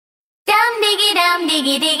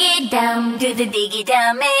diggy dum, do the diggy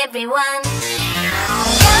dum, everyone.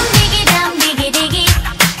 Dum diggy dum, diggy diggy,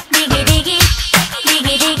 diggy diggy,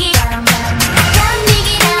 diggy diggy dum dum. Dum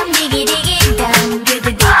diggy dum, diggy diggy dum, do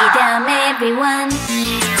the diggy dum, everyone.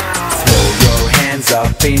 Throw your hands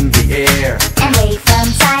up in the air And wave from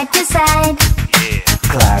side to side.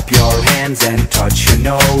 Clap your hands and touch your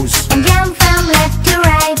nose And jump from left to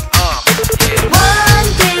right. 1,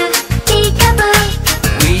 2, peekaboo.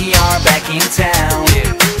 We are back in town.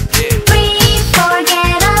 3, 4,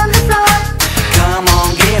 get on the floor. Come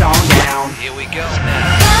on, get on down. Here we go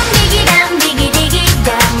now. Dum diggy dum, diggy diggy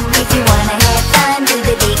dum. If you wanna have fun, do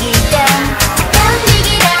the diggy dum. Dum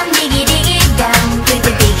diggy dum, diggy diggy dum. Do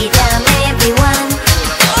the diggy dum, everyone.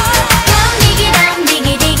 Dum diggy dum,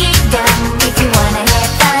 diggy diggy dum. If you wanna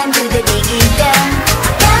have fun, do the diggy dum.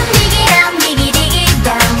 Dum diggy dum, diggy diggy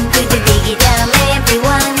dum. Do the diggy dum,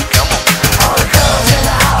 everyone. All the girls in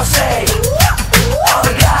the house say, all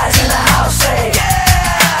the guys in the house say,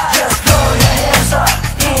 just throw your hands up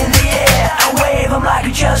in the air and wave them like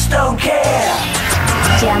you just don't care.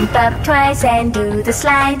 Jump up twice and do the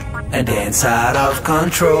slide. And dance out of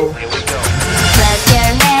control. Here we go. Clap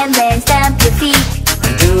your hands and stamp your feet.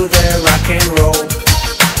 And do the rock and roll.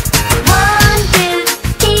 1, 2,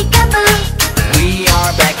 peekaboo. We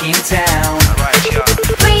are back in town. All right, y'all.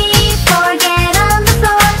 3, 4, get on the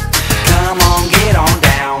floor. Come on, get on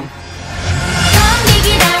down. Dum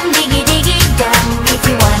diggy dum, diggy diggy dum. If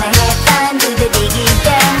you wanna have fun, do the diggy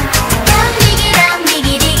dum. Dum diggy dum,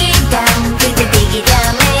 diggy diggy dum. Do the diggy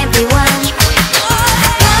dum, everyone.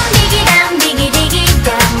 Dum diggy dum, diggy diggy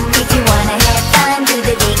dum. If you wanna have fun, do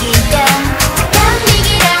the diggy dum. Dum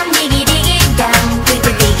diggy dum, diggy diggy dum. Do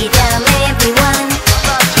the diggy dum, everyone.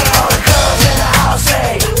 All the girls in the house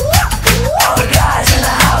say, all the guys in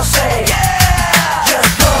the house say,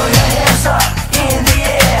 just throw your hands up in the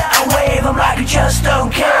air and wave them like you just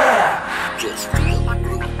don't care. Just